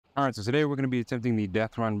Alright, so today we're going to be attempting the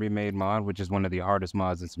Deathrun remade mod, which is one of the hardest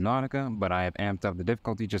mods in Subnautica, but I have amped up the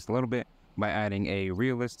difficulty just a little bit by adding a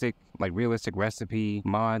realistic recipe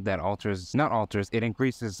mod that it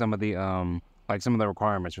increases some of the some of the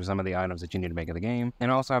requirements for some of the items that you need to make in the game.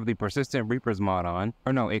 And also have the persistent reapers mod on,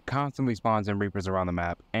 or no, it constantly spawns in reapers around the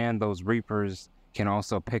map, and those reapers can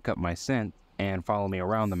also pick up my scent and follow me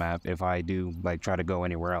around the map if I do try to go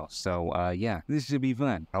anywhere else. So yeah, this should be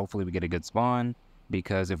fun. Hopefully we get a good spawn,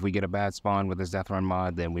 because if we get a bad spawn with this Deathrun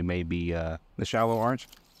mod, then we may be the shallow arch.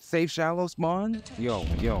 Safe shallow spawn? Yo,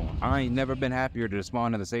 I ain't never been happier to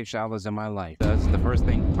spawn in the safe shallows in my life. That's the first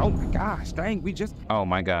thing. Oh my gosh, dang, oh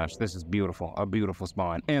my gosh, this is beautiful. A beautiful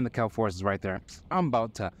spawn. And the kelp forest is right there.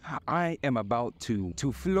 I am about to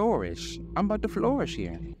flourish. I'm about to flourish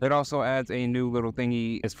here. It also adds a new little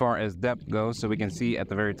thingy as far as depth goes. So we can see at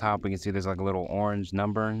the very top, we can see there's like a little orange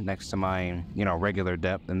number next to my, regular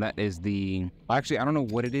depth. And that is actually, I don't know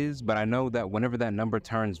what it is, but I know that whenever that number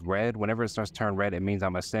turns red, whenever it starts to turn red, it means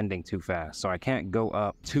I'm ascending too fast. So I can't go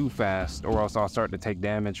up too fast or else I'll start to take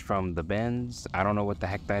damage from the bends. I don't know what the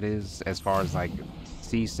heck that is as far as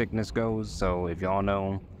seasickness goes. So if y'all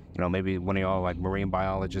know, maybe one of y'all marine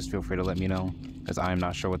biologists, feel free to let me know, because I'm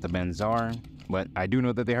not sure what the bends are. But I do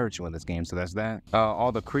know that they hurt you in this game, so that's that.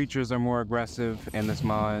 All the creatures are more aggressive in this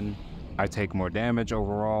mod. I take more damage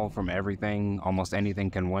overall from everything. Almost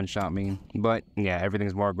anything can one-shot me. But yeah,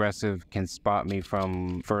 everything's more aggressive, can spot me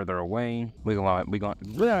from further away. Oh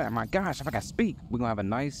my gosh, if I can speak. We're gonna have a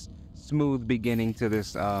nice, smooth beginning to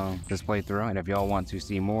this this playthrough. And if y'all want to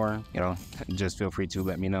see more, just feel free to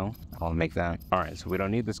let me know. I'll make that. All right, so we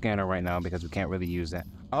don't need the scanner right now because we can't really use that.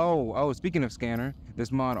 Oh, speaking of scanner, this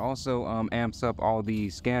mod also amps up all the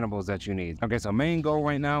scannables that you need. Okay, so main goal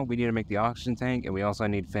right now, we need to make the oxygen tank, and we also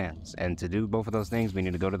need fins. And to do both of those things, we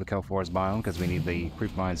need to go to the kelp forest biome because we need the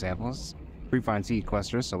creepvine samples, creepvine seed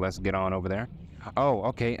clusters. So let's get on over there. Oh,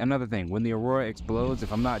 okay, another thing. When the aurora explodes,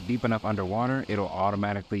 if I'm not deep enough underwater, it'll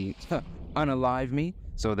automatically unalive me.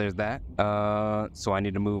 So there's that. So I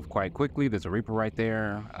need to move quite quickly. There's a reaper right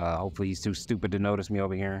there. Hopefully he's too stupid to notice me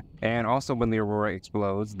over here. And also when the aurora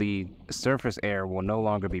explodes, the surface air will no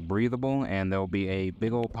longer be breathable, and there'll be a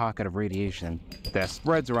big old pocket of radiation that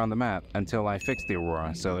spreads around the map until I fix the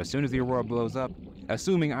aurora. So as soon as the aurora blows up,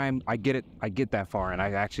 assuming I get that far and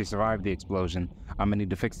I actually survive the explosion, I'm gonna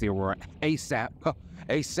need to fix the aurora ASAP.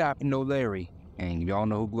 ASAP, no Larry. And y'all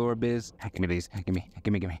know who Glorb is? Give me these. Give me.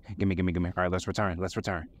 All right, let's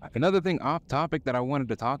return. Another thing off topic that I wanted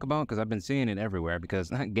to talk about, because I've been seeing it everywhere, because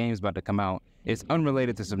that game's about to come out. It's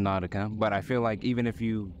unrelated to Subnautica, but I feel like even if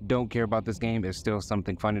you don't care about this game, it's still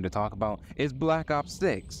something funny to talk about. It's Black Ops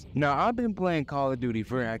 6. Now, I've been playing Call of Duty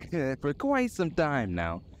for quite some time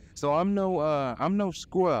now. So I'm no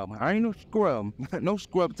scrub. I ain't no scrub. No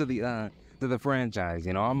scrub to the franchise.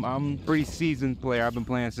 I'm pretty seasoned player. I've been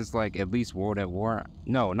playing since at least World at War.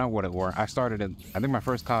 No, not World at War. I think my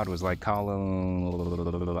first COD was I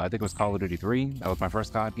think it was Call of Duty 3. That was my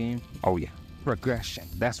first COD game. Oh yeah, progression.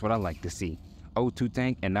 That's what I like to see. O2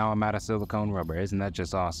 tank, and now I'm out of silicone rubber. Isn't that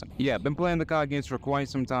just awesome? Yeah, been playing the COD games for quite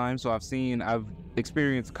some time, so I've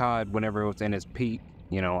experienced COD whenever it was in its peak.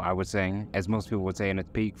 I would say, as most people would say, in its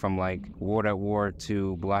peak, from World at War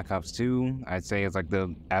to Black Ops 2, I'd say it's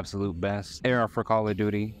the absolute best era for Call of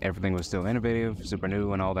Duty. Everything was still innovative, super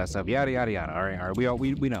new, and all that stuff. Yada yada yada. All right.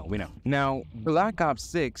 We know. Now, Black Ops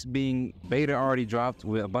 6 being beta already dropped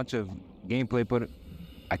with a bunch of gameplay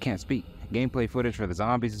Gameplay footage for the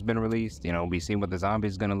zombies has been released. We've seen what the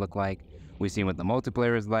zombies is gonna look like. We've seen what the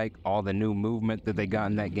multiplayer is like, all the new movement that they got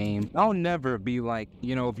in that game. I'll never be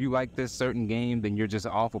if you like this certain game, then you're just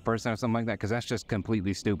an awful person or something like that, because that's just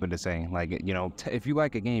completely stupid to say. If you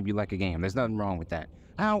like a game, you like a game. There's nothing wrong with that.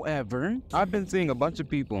 However, I've been seeing a bunch of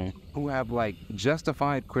people who have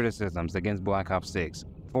justified criticisms against Black Ops 6.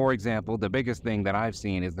 For example, the biggest thing that I've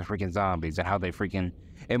seen is the freaking zombies and how they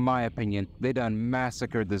in my opinion, they done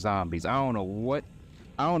massacred the zombies. I don't know what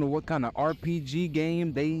kind of RPG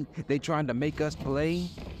game they trying to make us play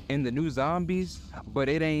in the new zombies, but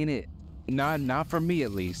it ain't it. Not for me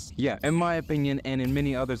at least. Yeah, in my opinion and in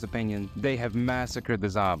many others' opinion, they have massacred the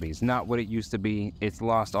zombies. Not what it used to be. It's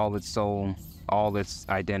lost all its soul, all its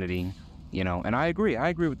identity. And I agree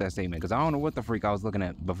with that statement, because I don't know what the freak I was looking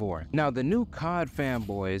at before. Now, the new COD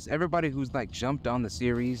fanboys, everybody who's jumped on the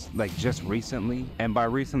series just recently, and by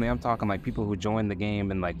recently I'm talking people who joined the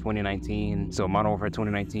game in 2019, so Modern Warfare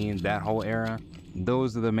 2019, that whole era,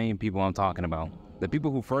 those are the main people I'm talking about. The people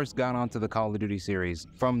who first got onto the Call of Duty series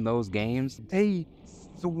from those games, they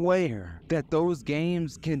swear that those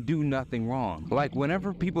games can do nothing wrong. Like,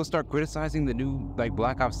 whenever people start criticizing the new, like,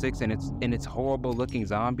 Black Ops 6 and its horrible looking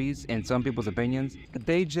zombies, in some people's opinions,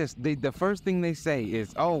 the first thing they say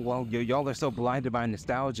is, oh, well, y'all are so blinded by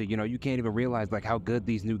nostalgia, you know, you can't even realize, like, how good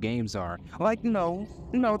these new games are. Like, no,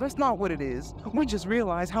 that's not what it is. We just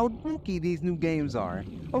realize how dookie these new games are,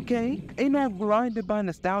 okay? Ain't not blinded by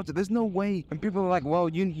nostalgia. There's no way. And people are like, well,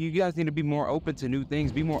 you guys need to be more open to new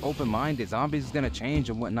things, be more open-minded. Zombies is gonna change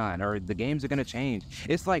and whatnot, or the games are gonna change.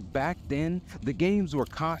 It's like back then, the games were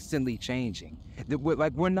constantly changing.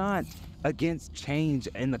 We're not against change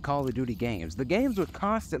in the Call of Duty games. The games were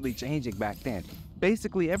constantly changing back then.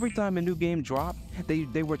 Basically, every time a new game dropped,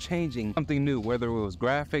 they were changing something new, whether it was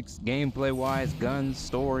graphics, gameplay-wise, guns,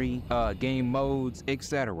 story, game modes,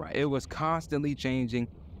 etc. It was constantly changing,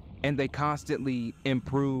 and they constantly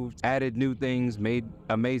improved, added new things, made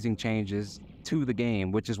amazing changes to the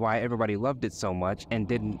game, which is why everybody loved it so much and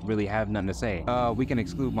didn't really have nothing to say. We can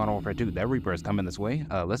exclude Modern Warfare 2. That Reaper is coming this way.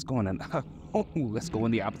 Let's go in let's go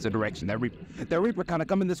in the opposite direction. That Reaper kind of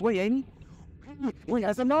coming this way, ain't he? Wait,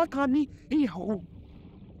 as a knock on me.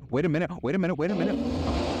 Wait a minute.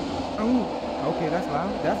 Oh, okay, that's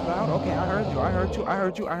loud. Okay, I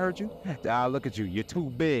heard you. Look at you. You're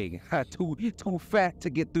too big. too fat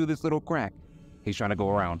to get through this little crack. He's trying to go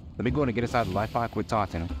around. Let me go in and get inside the life pod, quit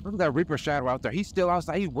taunting him. Look at that Reaper shadow out there. He's still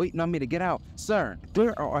outside. He's waiting on me to get out. Sir,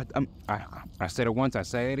 there are, I said it once, I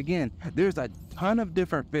say it again. There's a ton of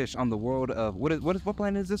different fish on the world of, what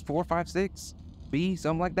planet is this? 4, 5, 6? B?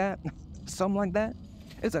 Something like that? Something like that?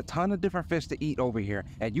 There's a ton of different fish to eat over here,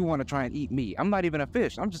 and you want to try and eat me. I'm not even a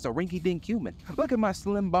fish. I'm just a rinky-dink human. Look at my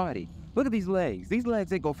slim body. Look at these legs. These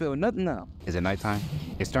legs ain't gonna feel nothing up. Is it nighttime?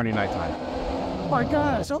 It's turning nighttime.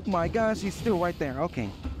 Oh my gosh, he's still right there. Okay,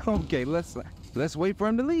 let's wait for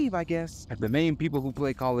him to leave, I guess. The main people who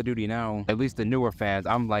play Call of Duty now, at least the newer fans,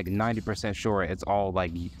 I'm like 90% sure it's all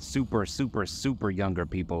like super younger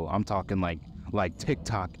people. I'm talking like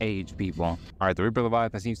TikTok age people. All right, the Reaper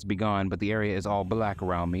Leviathan seems to be gone, but the area is all black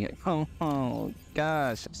around me. Oh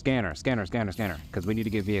gosh. Scanner, because we need to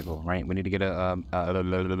get vehicle, right? We need to get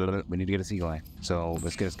a sea life. So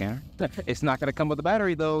let's get a scanner. It's not gonna come with a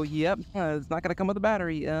battery though. Yep, it's not gonna come with a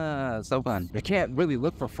battery. So fun. I can't really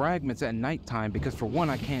look for fragments at nighttime because for one,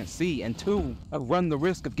 I can't see, and two, I run the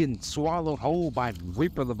risk of getting swallowed whole by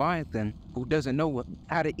Reaper Leviathan, who doesn't know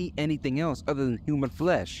how to eat anything else other than human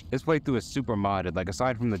flesh. This playthrough is super modded. Like,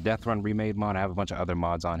 aside from the Deathrun remade mod, I have a bunch of other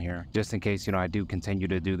mods on here, just in case, you know, I do continue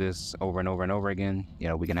to do this over and over and over again. You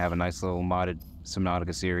know, we can have a nice little modded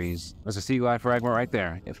Subnautica series. There's a sea life fragment right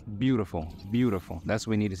there. It's beautiful. That's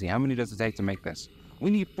what we need to see. How many does it take to make this? We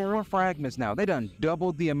need 4 fragments now. They done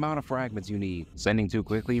doubled the amount of fragments you need. Sending too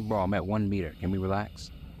quickly? Bro, I'm at 1 meter. Can we relax?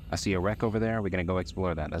 I see a wreck over there. We're gonna go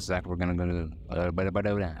explore that. That's exactly what we're gonna do.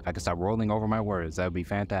 If I could stop rolling over my words, that would be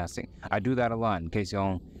fantastic. I do that a lot, in case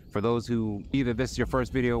y'all, for those who, either this is your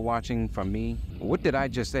first video watching from me, what did I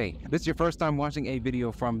just say? This is your first time watching a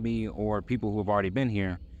video from me, or people who have already been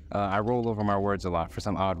here, I roll over my words a lot for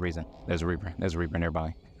some odd reason. There's a Reaper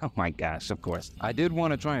nearby. Oh my gosh, of course. I did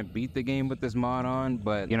want to try and beat the game with this mod on,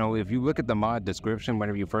 but, you know, if you look at the mod description,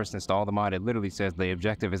 whenever you first install the mod, it literally says the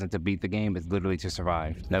objective isn't to beat the game, it's literally to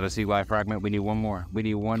survive. Another sea life fragment, we need one more.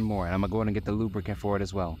 And I'm gonna go ahead and get the lubricant for it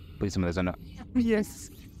as well. Please tell me there's enough. Yes.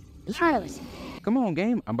 Charles. Come on,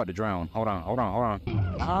 game. I'm about to drown. Hold on.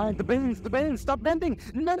 The bends, stop bending.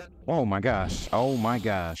 No. Oh my gosh.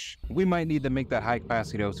 We might need to make that high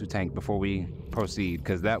capacity O2 tank before we proceed,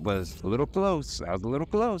 because that was a little close. I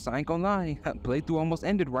ain't gonna lie. Playthrough almost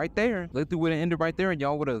ended right there. Playthrough would have ended right there, and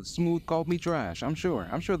y'all would have smooth called me trash. I'm sure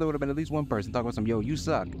there would have been at least one person talking about some, yo, you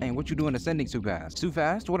suck. Hey, what you doing ascending too fast? Too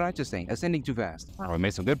fast? What did I just say? Ascending too fast. All right,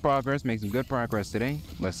 made some good progress today.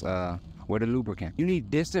 Let's, where the lubricant? You need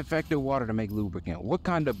disinfected water to make lubricant. What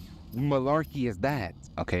kind of malarkey is that?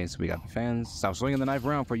 Okay, so we got the fans. Stop swinging the knife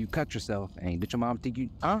around before you cut yourself. Hey, did your mom teach you?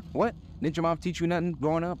 What? Didn't your mom teach you nothing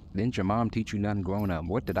growing up?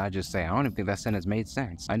 What did I just say? I don't even think that sentence made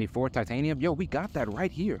sense. I need 4 titanium. Yo, we got that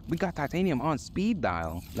right here. We got titanium on speed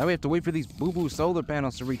dial. Now we have to wait for these boo-boo solar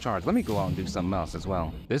panels to recharge. Let me go out and do something else as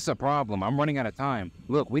well. This is a problem. I'm running out of time.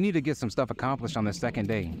 Look, we need to get some stuff accomplished on the second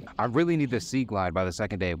day. I really need this sea glide by the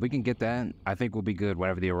second day. If we can get that, I think we'll be good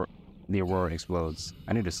whenever the Aurora explodes.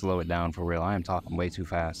 I need to slow it down for real. I am talking way too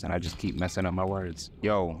fast, and I just keep messing up my words.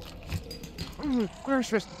 Yo.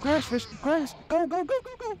 Crash fish. Go.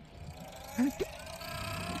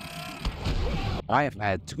 I have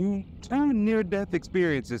had two near-death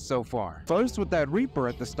experiences so far. First with that Reaper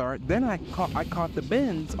at the start, then I caught the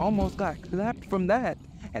bends, almost got clapped from that,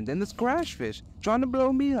 and then this crash fish trying to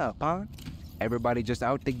blow me up, huh? Everybody just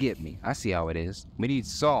out to get me. I see how it is. We need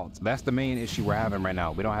salt. That's the main issue we're having right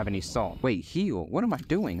now. We don't have any salt. Wait, heal. What am I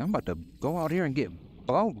doing? I'm about to go out here and get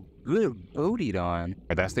good bootied on.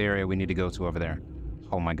 Right, that's the area we need to go to over there.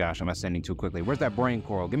 Oh my gosh, I'm ascending too quickly. Where's that brain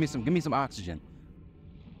coral? Give me some oxygen.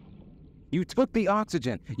 You took the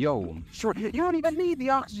oxygen. Yo, sure. You don't even need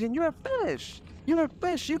the oxygen. You're a fish. You're a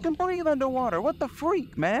fish. You can breathe underwater. What the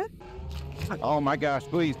freak, man? Oh my gosh,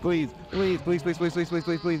 please. No.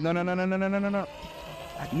 No.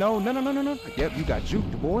 Yep, you got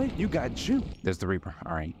juked, boy. You got juked. There's the Reaper.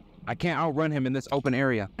 All right. I can't outrun him in this open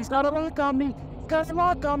area. He's got a lock on me. He's got a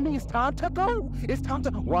lock on me. It's time to go. It's time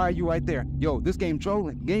to... Why are you right there? Yo, this game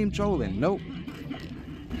trolling. Nope.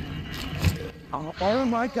 Oh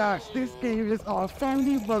my gosh, this game is all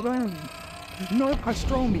funny balloon. No,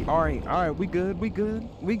 me. All right, we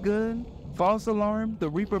good. False alarm, the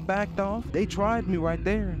Reaper backed off. They tried me right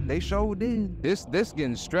there. They sure did. This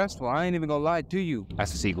getting stressful. I ain't even gonna lie to you.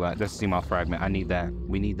 That's a sea glass. That's a sea moth fragment. I need that.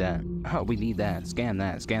 We need that. Oh, we need that. Scan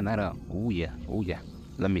that up. Oh yeah.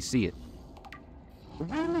 Let me see it.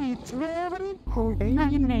 Really, Travis?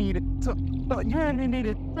 You needed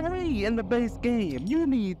 3 in the base game. You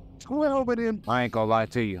need 12 of them. I ain't gonna lie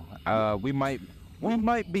to you. We might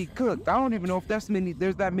be cooked. I don't even know if there's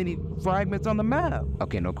that many fragments on the map.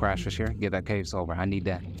 Okay, no crash fish here. Get that cave sulfur. I need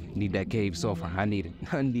that. Need that cave sulfur. I need it.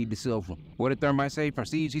 I need the sulfur. What did Thermite say for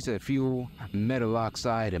Siege? He said fuel, metal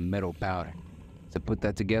oxide, and metal powder. To put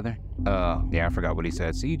that together? Yeah, I forgot what he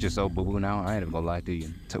said. Siege is so boo-boo now. I ain't even gonna lie to you.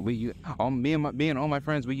 So me and all my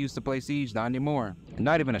friends, we used to play Siege, not anymore.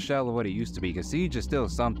 Not even a shell of what it used to be, because Siege is still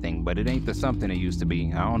something, but it ain't the something it used to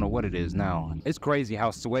be. I don't know what it is now. It's crazy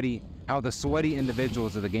how the sweaty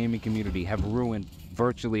individuals of the gaming community have ruined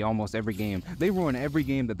virtually almost every game. They ruin every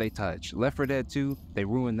game that they touch. Left 4 Dead 2, they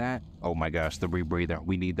ruined that. Oh my gosh, the rebreather.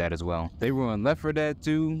 We need that as well. They ruined Left 4 Dead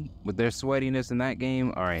 2 with their sweatiness in that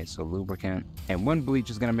game. All right, so lubricant. And 1 bleach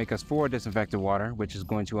is going to make us 4 disinfected water, which is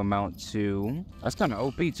going to amount to... That's kind of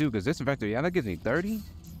OP too, because disinfected, yeah, that gives me 30.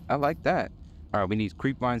 I like that. All right, we need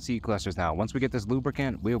creepvine seed clusters now. Once we get this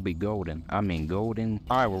lubricant, we'll be golden. I mean golden.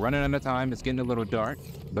 All right, we're running out of time. It's getting a little dark,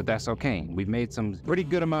 but that's okay. We've made some pretty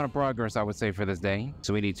good amount of progress, I would say, for this day.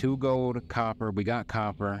 So we need 2 gold, copper. We got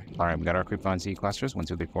copper. All right, we got our creepvine seed clusters. 1,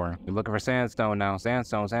 2, 3, 4. We're looking for sandstone now.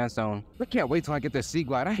 Sandstone. I can't wait till I get this sea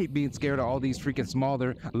glide. I hate being scared of all these freaking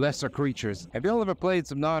smaller, lesser creatures. Have y'all ever played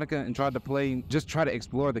Subnautica and tried to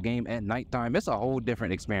explore the game at nighttime? It's a whole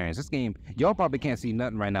different experience. This game, y'all probably can't see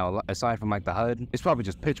nothing right now aside from like the HUD. It's probably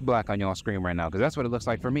just pitch black on y'all screen right now, because that's what it looks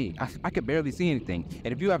like for me. I could barely see anything.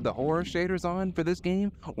 And if you have the horror shaders on for this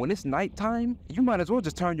game, when it's nighttime, you might as well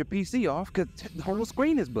just turn your PC off, because the whole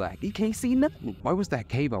screen is black. You can't see nothing. Where was that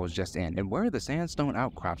cave I was just in? And where are the sandstone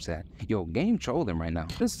outcrops at? Yo, game trolling right now.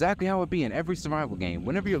 This is exactly how it be in every survival game.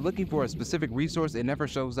 Whenever you're looking for a specific resource, it never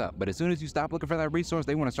shows up. But as soon as you stop looking for that resource,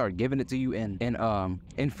 they want to start giving it to you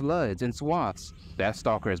in floods and swaths. That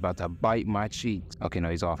stalker is about to bite my cheeks. Okay,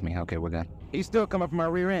 no, he's off me. Okay, we're good. He's still coming from my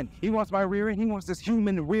rear end. He wants my rear end. He wants this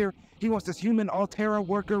human Altera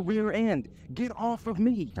worker rear end. Get off of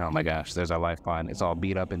me. Oh my gosh, there's our life pod. It's all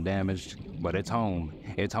beat up and damaged, but it's home.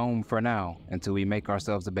 It's home for now until we make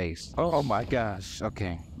ourselves a base. Oh my gosh.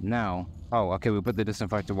 Okay, now. Oh, okay, we put the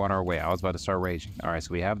disinfected water away. I was about to start raging. All right,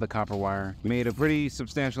 so we have the copper wire. We made a pretty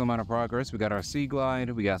substantial amount of progress. We got our sea glide.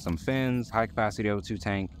 We got some fins, high capacity O2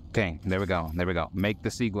 tank. Okay, there we go. Make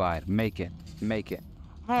the sea glide. Make it.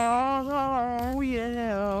 Oh,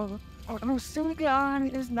 yeah. Oh, sea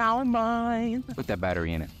glide is now mine. Put that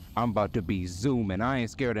battery in it. I'm about to be zooming. I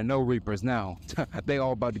ain't scared of no Reapers now. They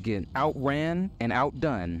all about to get outran and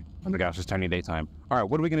outdone. Oh my gosh, it's turning daytime. All right,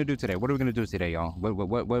 what are we gonna do today? Y'all?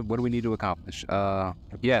 What do we need to accomplish?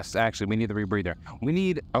 Yes, actually, we need the rebreather.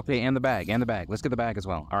 And the bag. Let's get the bag as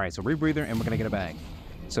well. All right, so rebreather, and we're gonna get a bag.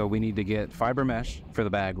 So we need to get fiber mesh for the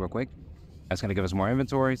bag real quick. That's gonna give us more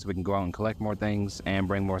inventory so we can go out and collect more things and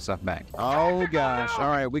bring more stuff back. Oh gosh. All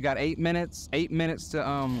right, we got 8 minutes. 8 minutes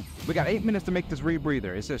to we got 8 minutes to make this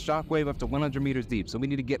rebreather. It says shockwave up to 100 meters deep. So we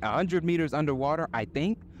need to get 100 meters underwater, I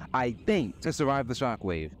think, to survive the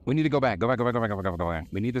shockwave. We need to go back.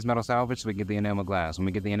 We need this metal salvage so we get the enamel glass. When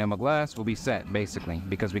we get the enamel glass, we'll be set, basically,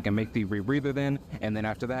 because we can make the rebreather then, and then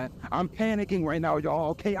after that, I'm panicking right now, y'all,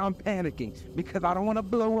 okay? I'm panicking because I don't want to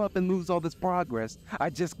blow up and lose all this progress I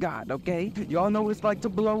just got, okay? Y'all know what it's like to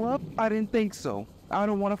blow up? I didn't think so. I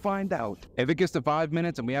don't want to find out. If it gets to 5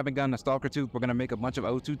 minutes and we haven't gotten a stalker tooth, we're going to make a bunch of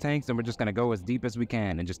O2 tanks and we're just going to go as deep as we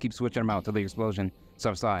can and just keep switching them out till the explosion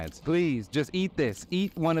subsides. Please, just eat this.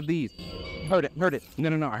 Eat one of these. Heard it.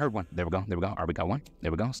 No, I heard one. There we go. All right, we got one.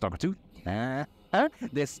 There we go. Stalker tooth.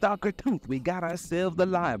 The stalker tooth. We got ourselves the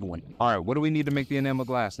live one. All right, what do we need to make the enamel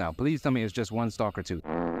glass now? Please tell me it's just one stalker tooth.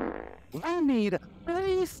 I need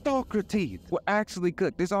 3 stalker teeth. We're actually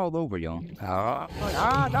cooked. It's all over, y'all.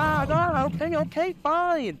 Okay,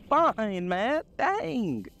 fine, man.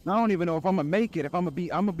 Dang. I don't even know if I'm gonna make it. I'm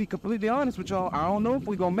gonna be completely honest with y'all. I don't know if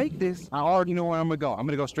we gonna make this. I already know where I'm gonna go. I'm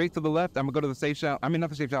gonna go straight to the left. I'm gonna go to the safe shallow. I mean, not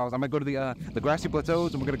the safe shallows. I'm gonna go to the grassy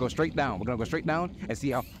plateaus, and we're gonna go straight down. We're gonna go straight down and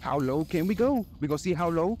see how low can we go. We gonna see how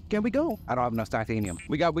low can we go. I don't have enough titanium.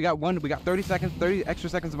 We got 30 seconds, 30 extra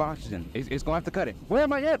seconds of oxygen. It's gonna have to cut it. Where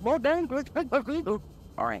am I at? Well, dang.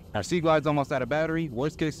 All right, our sea glide's almost out of battery.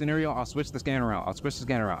 Worst case scenario, I'll switch the scanner out.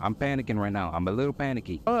 I'm panicking right now. I'm a little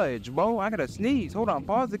panicky. Fudge, bro, I gotta sneeze. Hold on,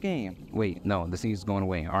 pause the game. Wait, no, the sneeze is going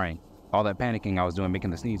away. All right. All that panicking I was doing,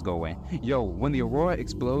 making the sneeze go away. Yo, when the Aurora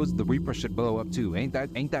explodes, the Reaper should blow up too. Ain't that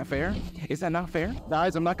fair? Is that not fair?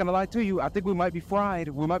 Guys, I'm not gonna lie to you. I think we might be fried.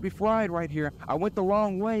 We might be fried right here. I went the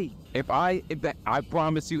wrong way. I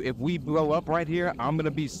promise you, if we blow up right here, I'm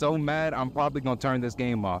gonna be so mad. I'm probably gonna turn this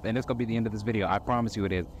game off, and it's gonna be the end of this video. I promise you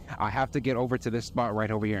it is. I have to get over to this spot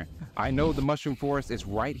right over here. I know the mushroom forest is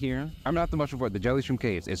right here. I'm not the mushroom forest, the jelly shroom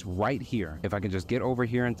caves. It's right here. If I can just get over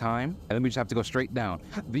here in time, and then we just have to go straight down.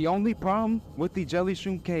 The only problem with the jelly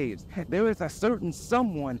shroom caves, there is a certain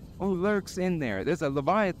someone who lurks in there. There's a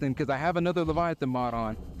leviathan, because I have another leviathan mod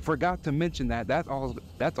on. Forgot to mention that. That's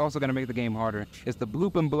also gonna make the game harder. It's the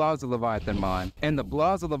Bloop and Blaza leviathan mod, and the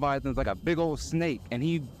Blaza leviathan is like a big old snake, and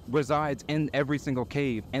he resides in every single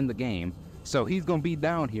cave in the game. So he's gonna be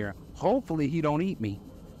down here. Hopefully he don't eat me.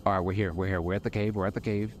 All right, we're here. We're at the cave.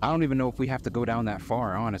 I don't even know if we have to go down that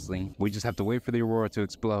far, honestly. We just have to wait for the Aurora to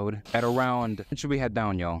explode. At around, when should we head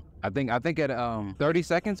down, y'all? I think at 30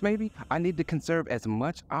 seconds, maybe? I need to conserve as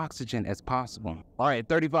much oxygen as possible. All right,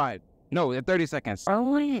 35. No, at 30 seconds.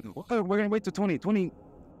 Oh, wait. We're gonna wait till 22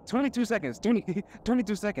 seconds.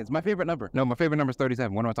 22 seconds. My favorite number. No, my favorite number is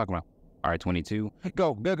 37. What am I talking about? All right, 22.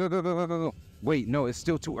 Go. Wait, no, it's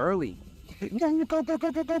still too early. Go. All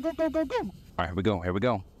right, here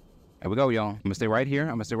we go, y'all. I'm gonna stay right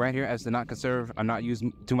here. As to not conserve, I'm not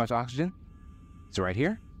using too much oxygen. So right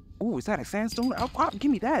here. Oh, is that a sandstone? Oh, give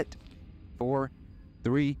me that. 4,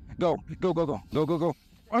 3, go.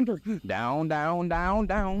 Under. Down. That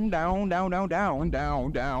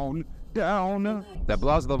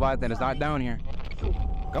Blaza leviathan is not down here.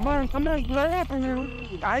 Come on.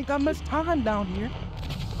 I ain't got much time down here.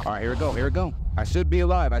 All right, here we go. I should be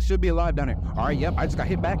alive down here. All right, yep, I just got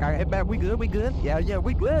hit back. We good. Yeah,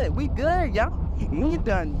 we good, y'all. We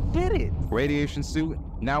done did it. Radiation suit.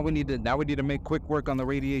 Now we need to make quick work on the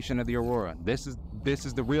radiation of the Aurora. This is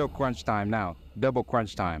the real crunch time now. Double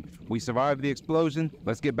crunch time. We survived the explosion.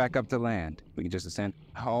 Let's get back up to land. We can just ascend.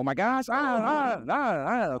 Oh my gosh.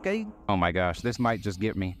 Okay. Oh my gosh, this might just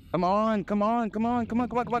get me. Come on.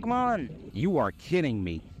 You are kidding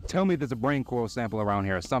me. Tell me there's a brain coral sample around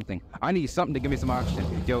here or something. I need something to give me some oxygen.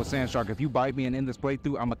 Yo, Sand Shark, if you bite me and end this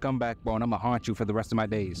playthrough, I'm gonna come back, bro, and I'm gonna haunt you for the rest of my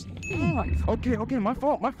days. Okay, my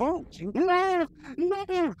fault. Oh,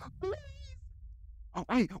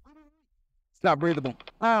 hey. It's not breathable.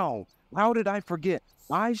 Ow. How did I forget?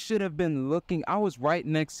 I should have been looking. I was right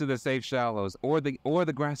next to the safe shallows or the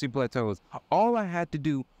grassy plateaus. All I had to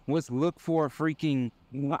do was look for a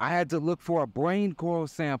brain coral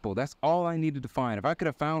sample. That's all I needed to find. If I could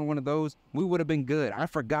have found one of those, we would have been good. I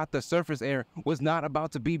forgot the surface air was not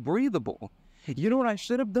about to be breathable. You know what I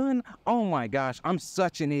should have done? Oh my gosh, I'm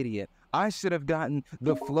such an idiot. I should have gotten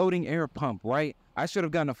the floating air pump, right? I should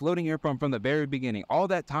have gotten a floating air pump from the very beginning. All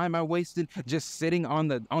that time I wasted just sitting on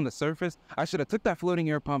the surface, I should have took that floating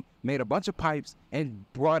air pump, made a bunch of pipes, and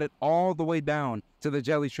brought it all the way down to the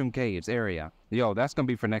Jelly Shroom Caves area. Yo, that's gonna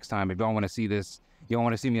be for next time. If y'all want to see this, you don't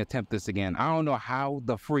want to see me attempt this again. I don't know how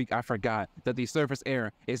the freak I forgot that the surface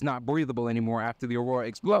air is not breathable anymore after the Aurora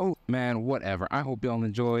explodes. Man, whatever. I hope y'all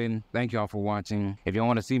enjoyed. Thank y'all for watching. If y'all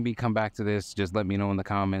want to see me come back to this, just let me know in the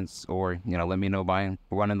comments, or let me know by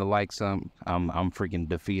running the likes. I'm freaking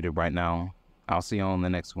defeated right now. I'll see y'all on the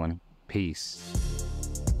next one. Peace.